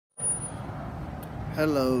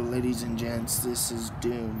Hello, ladies and gents. This is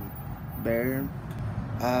Doom Bear.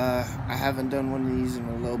 I haven't done one of these in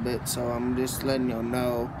a little bit, so I'm just letting y'all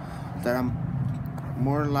know that I'm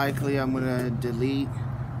gonna delete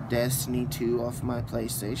Destiny 2 off my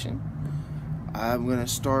PlayStation. I'm gonna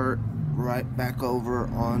start right back over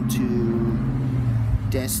onto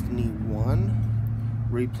Destiny 1,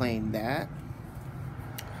 replaying that.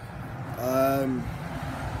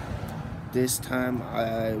 This time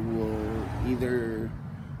I will either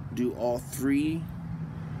do all three,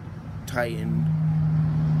 Titan,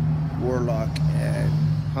 Warlock, and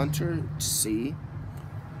Hunter, to see,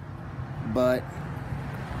 but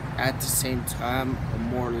at the same time I'm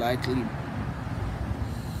more likely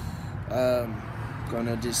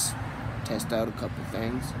gonna just test out a couple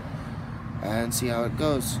things and see how it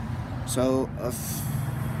goes. So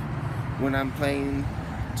when I'm playing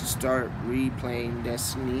to start replaying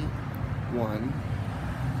Destiny 1,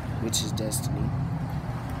 which is Destiny,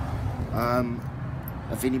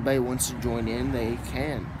 if anybody wants to join in, they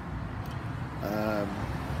can.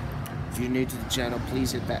 If you're new to the channel,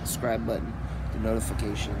 please hit that subscribe button, the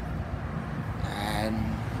notification, and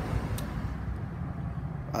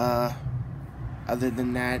other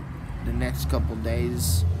than that, the next couple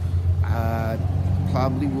days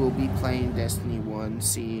probably will be playing Destiny 1,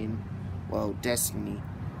 Destiny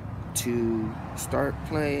to start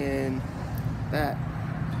playing that.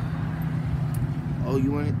 Oh, do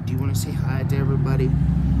you want to say hi to everybody?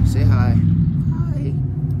 Say hi. Hi.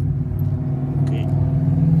 Okay.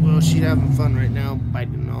 Well, she's having fun right now,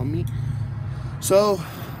 biting on me. So,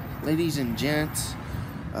 ladies and gents,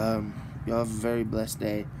 y'all have a very blessed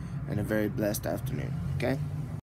day and a very blessed afternoon, okay?